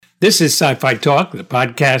This is Sci-Fi Talk, the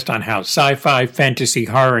podcast on how sci-fi, fantasy,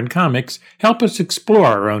 horror, and comics help us explore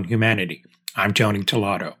our own humanity. I'm Tony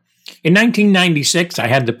Tellado. In 1996, I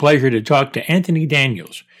had the pleasure to talk to Anthony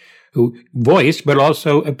Daniels, who voiced but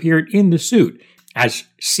also appeared in the suit as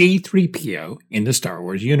C-3PO in the Star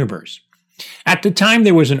Wars universe. At the time,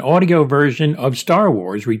 there was an audio version of Star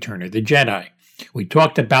Wars Return of the Jedi. We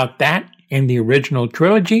talked about that in the original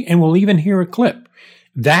trilogy, and we'll even hear a clip.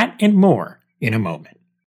 That and more in a moment.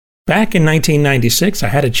 Back in 1996, I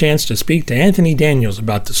had a chance to speak to Anthony Daniels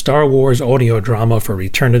about the Star Wars audio drama for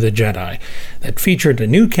Return of the Jedi that featured a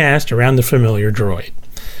new cast around the familiar droid.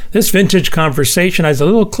 This vintage conversation has a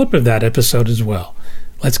little clip of that episode as well.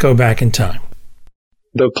 Let's go back in time.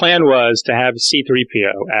 The plan was to have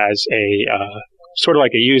C-3PO as a sort of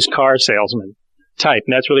like a used car salesman type,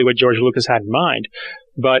 and that's really what George Lucas had in mind.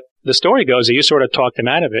 But the story goes that you sort of talked him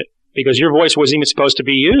out of it because your voice wasn't even supposed to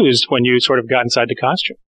be used when you sort of got inside the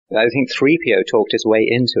costume. I think 3PO talked his way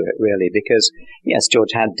into it, really, because, yes,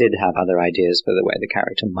 George did have other ideas for the way the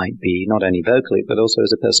character might be, not only vocally, but also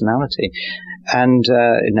as a personality. And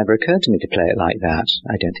it never occurred to me to play it like that.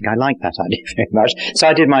 I don't think I liked that idea very much. So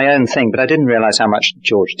I did my own thing, but I didn't realize how much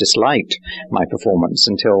George disliked my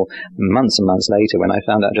performance until months and months later when I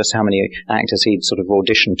found out just how many actors he'd sort of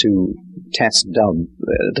auditioned to test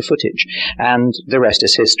the footage. And the rest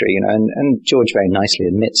is history, and George very nicely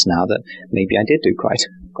admits now that maybe I did do quite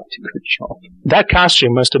a good job. That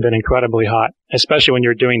costume must have been incredibly hot, especially when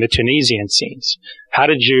you're doing the Tunisian scenes. How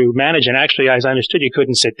did you manage? And actually, as I understood, you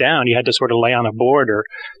couldn't sit down. You had to sort of lay on a board or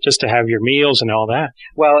just to have your meals and all that.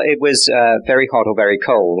 Well, it was very hot or very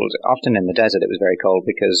cold. Often in the desert, it was very cold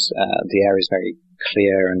because the air is very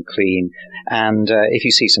clear and clean. And if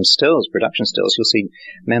you see some stills, production stills, you'll see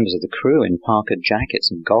members of the crew in parka jackets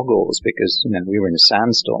and goggles because, we were in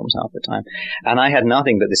sandstorms half the time. And I had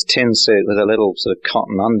nothing but this tin suit with a little sort of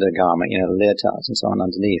cotton undergarment, leotards and so on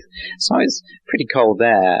underneath. So I was pretty cold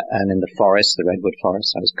there. And in the forest, the redwood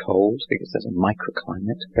forest, I was cold because there's a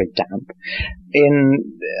microclimate, very damp.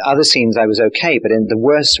 In other scenes, I was okay, but in the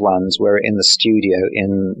worst ones were in the studio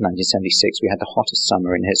in 1976. We had the hottest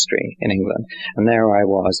summer in history in England. And there I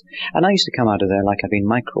was. And I used to come out of there like I'd been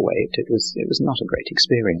microwaved. It was not a great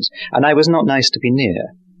experience. And I was not nice to be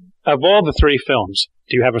near. Of all the three films,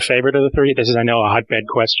 do you have a favorite of the three? This is, I know, a hotbed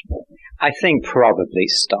question. I think probably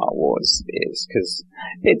Star Wars is, because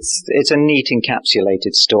it's a neat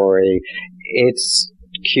encapsulated story. It's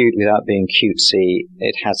cute without being cutesy.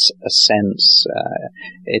 It has a sense.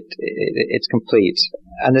 It's complete.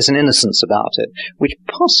 And there's an innocence about it, which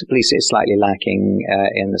possibly is slightly lacking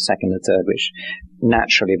in the second and third, which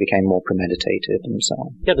naturally became more premeditated and so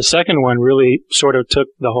on. Yeah, the second one really sort of took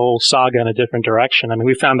the whole saga in a different direction. I mean,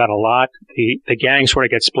 we found that a lot. The gang sort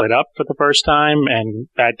of gets split up for the first time, and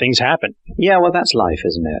bad things happen. Yeah, well, that's life,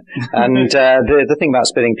 isn't it? And the thing about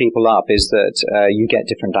splitting people up is that you get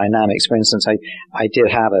different dynamics. For instance, I did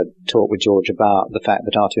have a talk with George about the fact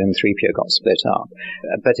that R2 and 3PO got split up,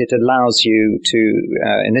 but it allows you to,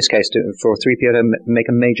 in this case, for 3PO to make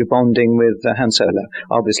a major bonding with Han Solo.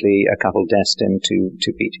 Obviously, a couple destined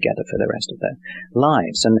to be together for the rest of their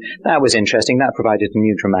lives. And that was interesting. That provided a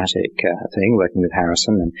new dramatic thing, working with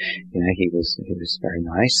Harrison. And, he was very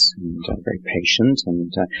nice and very patient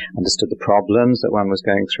and understood the problems that one was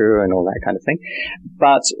going through and all that kind of thing.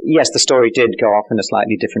 But, yes, the story did go off in a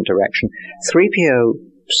slightly different direction.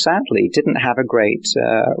 3PO sadly didn't have a great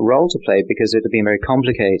role to play because it had been very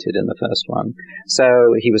complicated in the first one. So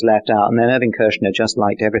he was left out. And then Irving Kershner just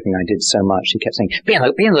liked everything I did so much. He kept saying, be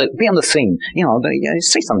on the scene,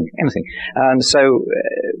 say something, anything. And so,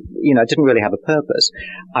 it didn't really have a purpose.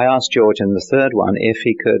 I asked George in the third one if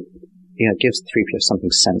he could, give 3PO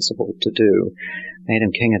something sensible to do. Made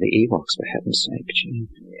him king of the Ewoks, for heaven's sake.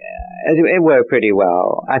 It worked pretty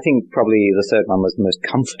well. I think probably the third one was the most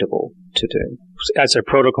comfortable to do. As a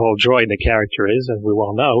protocol droid, the character is, as we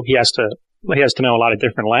well know, he has to know a lot of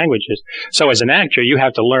different languages. So as an actor, you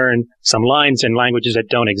have to learn some lines in languages that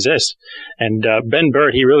don't exist. And Ben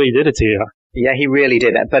Burtt, he really did it to you. Yeah, he really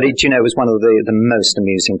did. But it was one of the most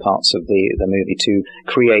amusing parts of the movie to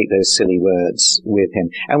create those silly words with him.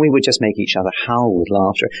 And we would just make each other howl with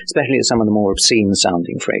laughter, especially at some of the more obscene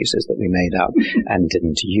sounding phrases that we made up and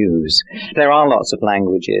didn't use. There are lots of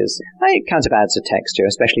languages. It kind of adds a texture,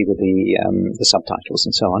 especially with the subtitles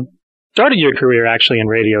and so on. Started your career actually in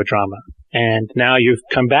radio drama, and now you've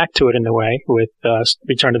come back to it in a way with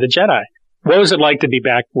Return of the Jedi. What was it like to be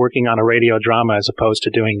back working on a radio drama as opposed to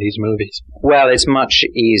doing these movies? Well, it's much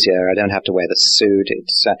easier. I don't have to wear the suit.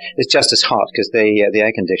 It's just as hot because the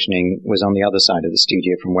air conditioning was on the other side of the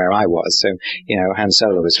studio from where I was. So, Han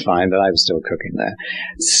Solo was fine, but I was still cooking there.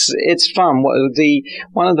 It's fun.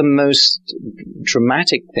 One of the most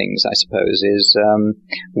dramatic things, I suppose, is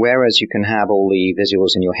whereas you can have all the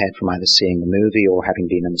visuals in your head from either seeing the movie or having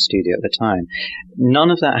been in the studio at the time, none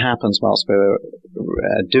of that happens whilst we're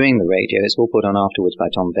doing the radio. It's all put on afterwards by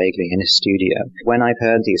Tom Vagley in his studio. When I've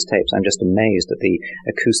heard these tapes, I'm just amazed at the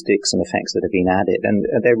acoustics and effects that have been added, and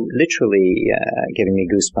they're literally giving me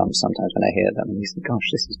goosebumps sometimes when I hear them. And you think, gosh,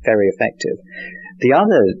 this is very effective. The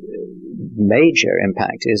other major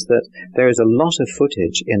impact is that there is a lot of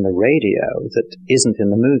footage in the radio that isn't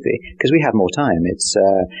in the movie because we have more time. It's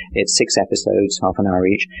 6 episodes, half an hour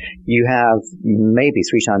each. You have maybe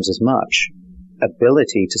 3 times as much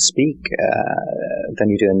ability to speak than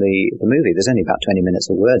you do in the movie. There's only about 20 minutes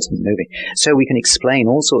of words in the movie. So we can explain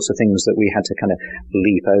all sorts of things that we had to kind of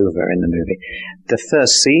leap over in the movie. The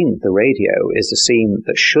first scene of the radio is a scene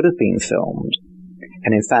that should have been filmed.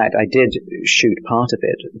 And in fact, I did shoot part of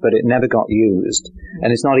it, but it never got used. And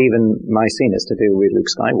it's not even my scene. It's to do with Luke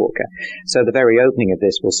Skywalker. So the very opening of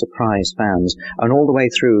this will surprise fans. And all the way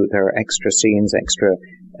through, there are extra scenes, extra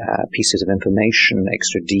pieces of information,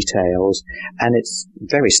 extra details. And it's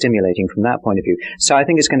very stimulating from that point of view. So I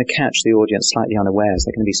think it's going to catch the audience slightly unawares.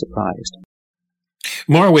 They're going to be surprised.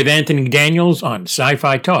 More with Anthony Daniels on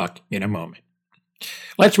Sci-Fi Talk in a moment.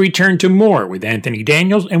 Let's return to more with Anthony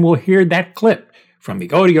Daniels, and we'll hear that clip from the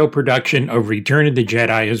audio production of Return of the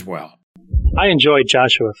Jedi as well. I enjoyed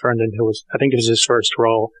Joshua Ferndon, I think it was his first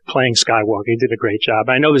role, playing Skywalker. He did a great job.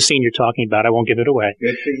 I know the scene you're talking about. I won't give it away.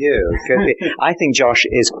 Good for you. I think Josh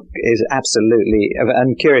is absolutely,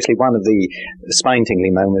 and curiously, one of the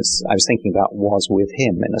spine-tingling moments I was thinking about was with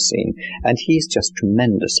him in a scene, and he's just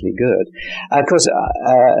tremendously good. Of course,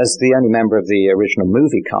 as the only member of the original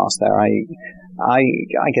movie cast there, I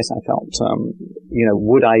guess I felt,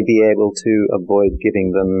 would I be able to avoid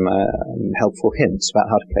giving them helpful hints about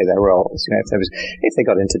how to play their roles? If they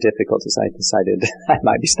got into difficulties, I decided I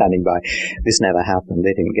might be standing by. This never happened.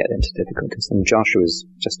 They didn't get into difficulties, and Josh was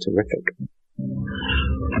just terrific.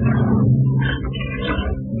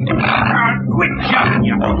 Quit jumping,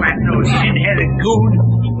 you flat-nosed, sin-headed goon.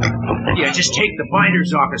 Yeah, just take the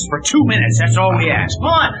binder's office for 2 minutes. That's all we ask. Come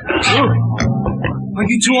on. Are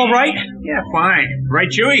you two all right? Yeah, fine. Right,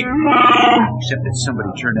 Chewie? Except that somebody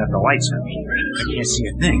turned out the lights on me. Can't see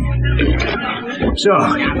a thing. So,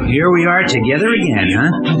 here we are together again,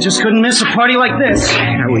 huh? Just couldn't miss a party like this.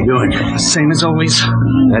 How we doing? Same as always.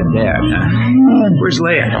 That dad, huh? Where's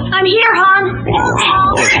Leia? I'm here, Han.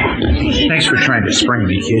 Thanks for trying to spring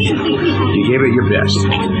me, kid. You gave it your best.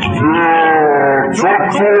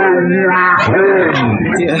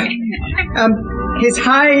 His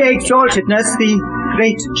High Exaltedness, the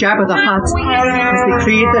Great Jabba the Hutt, has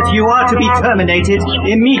decreed that you are to be terminated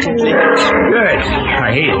immediately. Good.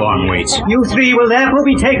 I hate long waits. You 3 will therefore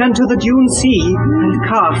be taken to the Dune Sea and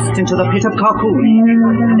cast into the pit of Carkoon,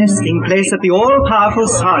 the nesting place of the all-powerful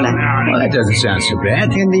Sarlacc. Well, that doesn't sound so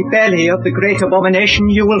bad. In the belly of the great abomination,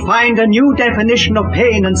 you will find a new definition of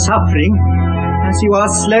pain and suffering as you are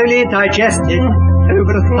slowly digested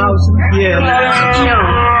over 1,000 years.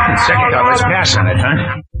 Second thought, let's pass on it,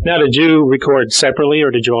 huh? Now, did you record separately, or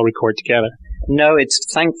did you all record together? No,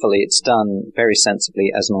 thankfully it's done very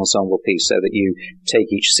sensibly as an ensemble piece, so that you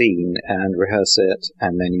take each scene and rehearse it,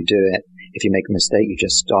 and then you do it. If you make a mistake, you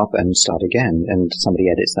just stop and start again, and somebody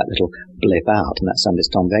edits that little blip out, and that sound is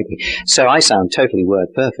Tom Vagley. So I sound totally word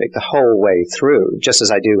perfect the whole way through, just as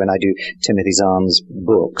I do when I do Timothy Zahn's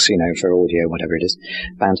books, for audio, whatever it is,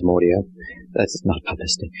 Bantam Audio. That's not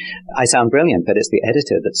publicity. I sound brilliant, but it's the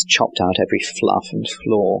editor that's chopped out every fluff and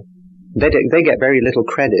flaw. They get very little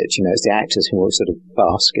credit, it's the actors who will sort of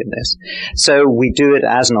bask in this. So we do it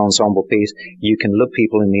as an ensemble piece. You can look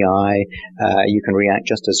people in the eye. You can react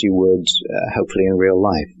just as you would, hopefully, in real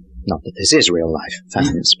life. Not that this is real life.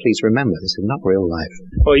 Fans, please remember, this is not real life.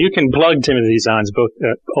 Well, you can plug Timothy Zahn's book,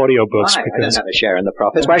 audio books. I don't have a share in the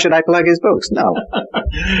profits. Why should I plug his books? No.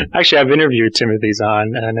 Actually, I've interviewed Timothy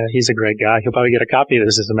Zahn, and he's a great guy. He'll probably get a copy of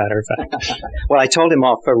this, as a matter of fact. Well, I told him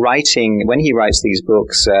off for writing, when he writes these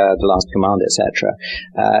books, The Last Command, etc.,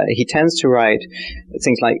 he tends to write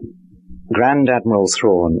things like Grand Admiral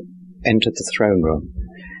Thrawn entered the throne room,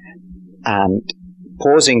 and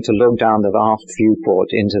pausing to look down the aft viewport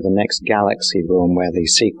into the next galaxy room where the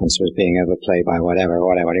sequence was being overplayed by whatever,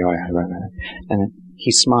 and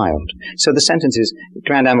he smiled. So the sentence is,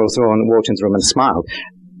 Grand Admiral Thrawn walked into the room and smiled.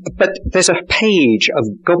 But there's a page of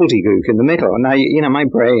gobbledygook in the middle. Now, my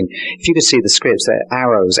brain, if you could see the scripts, there are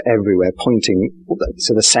arrows everywhere pointing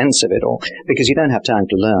to the sense of it all, because you don't have time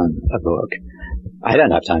to learn a book. I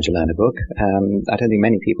don't have time to learn a book. I don't think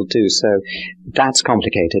many people do. So that's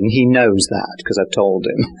complicated, and he knows that because I've told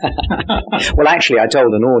him. Well, actually, I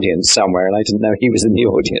told an audience somewhere, and I didn't know he was in the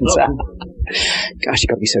audience. Gosh, you've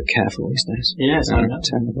got to be so careful these days. Yes, I know.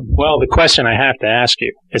 Well, the question I have to ask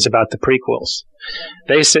you is about the prequels.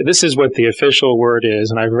 They say this is what the official word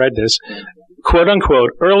is, and I've read this, quote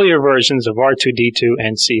unquote, earlier versions of R2-D2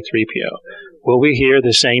 and C-3PO. Will we hear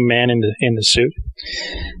the same man in the suit?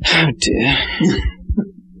 Oh dear.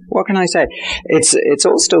 What can I say? It's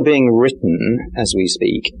all still being written as we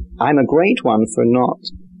speak. I'm a great one for not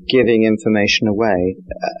giving information away,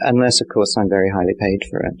 unless, of course, I'm very highly paid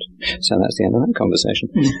for it. So that's the end of that conversation.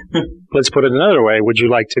 Let's put it another way. Would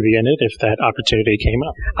you like to be in it if that opportunity came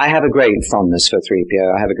up? I have a great fondness for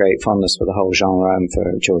 3PO. I have a great fondness for the whole genre and for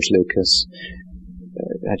George Lucas.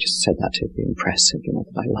 I just said that to be impressive,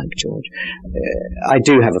 that I like George. I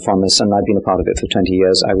do have a fondness, and I've been a part of it for 20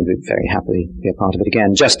 years. I would very happily be a part of it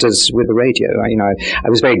again, just as with the radio. I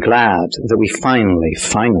was very glad that we finally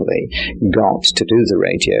got to do the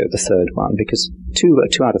radio, the third one, because two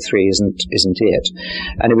out of three isn't it.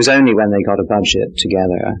 And it was only when they got a budget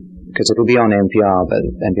together, because it'll be on NPR, but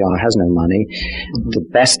NPR has no money. Mm-hmm. The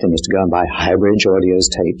best thing is to go and buy high-bridge audios,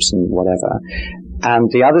 tapes, and whatever.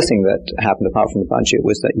 And the other thing that happened, apart from the budget,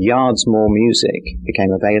 was that yards more music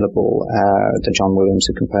became available that John Williams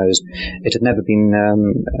had composed. It had never been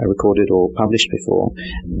recorded or published before.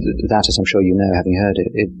 That, as I'm sure you know, having heard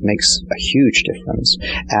it, it makes a huge difference.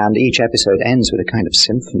 And each episode ends with a kind of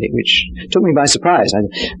symphony, which took me by surprise.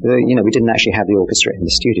 We didn't actually have the orchestra in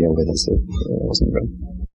the studio with us. There wasn't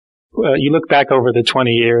room. Well, you look back over the 20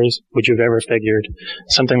 years, would you have ever figured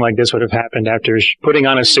something like this would have happened after putting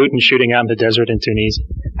on a suit and shooting out in the desert in Tunisia?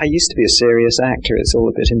 I used to be a serious actor. It's all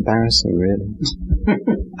a bit embarrassing, really.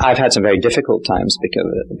 I've had some very difficult times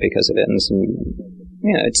because of it, and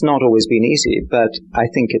it's not always been easy, but I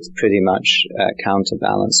think it's pretty much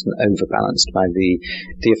counterbalanced and overbalanced by the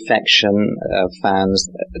affection of fans,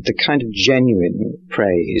 the kind of genuine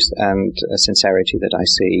praise and sincerity that I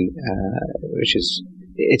see, which is...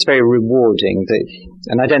 It's very rewarding,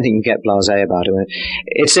 and I don't think you get blasé about it.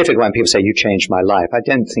 It's difficult when people say, you changed my life. I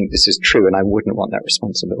don't think this is true, and I wouldn't want that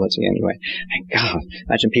responsibility anyway. God,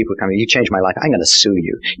 imagine people coming, you changed my life, I'm going to sue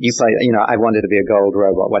you. I wanted to be a gold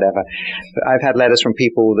robot, whatever. But I've had letters from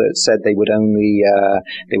people that said they would only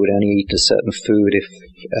eat a certain food if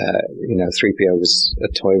 3PO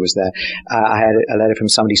a toy was there. I had a letter from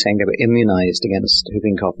somebody saying they were immunized against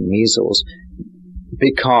whooping cough and measles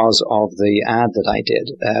because of the ad that I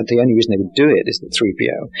did. The only reason they would do it is the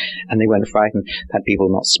 3PO, and they weren't frightened. Had people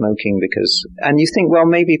not smoking and you think, well,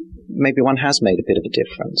 maybe one has made a bit of a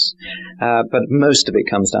difference, but most of it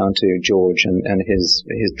comes down to George and his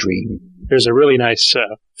dream. There's a really nice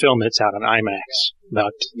film that's out on IMAX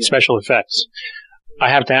about special effects. I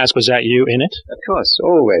have to ask, was that you in it? Of course,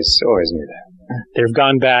 always knew that. They've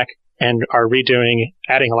gone back and are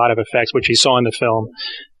adding a lot of effects, which you saw in the film.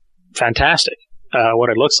 Fantastic. What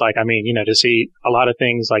it looks like. I mean, to see a lot of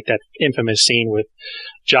things like that infamous scene with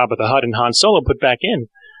Jabba the Hutt and Han Solo put back in.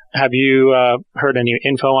 Have you heard any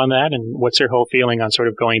info on that? And what's your whole feeling on sort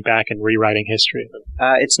of going back and rewriting history?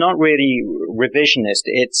 It's not really revisionist.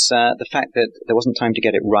 It's the fact that there wasn't time to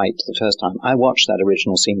get it right the first time. I watched that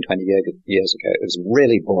original scene 20 years ago. It was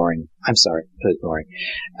really boring. I'm sorry, it was boring.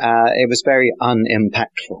 It was very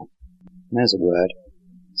unimpactful. There's a word.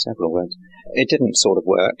 Several words. It didn't sort of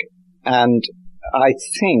work. And I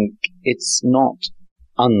think it's not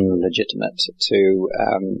unlegitimate to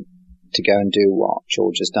go and do what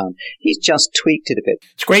George has done. He's just tweaked it a bit.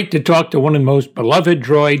 It's great to talk to one of the most beloved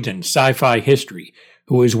droids in sci-fi history,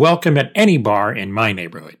 who is welcome at any bar in my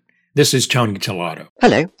neighborhood. This is Tony Tolato.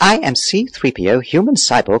 Hello, I am C-3PO Human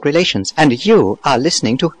Cyborg Relations, and you are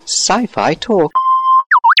listening to Sci-Fi Talk.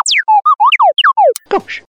 Gosh.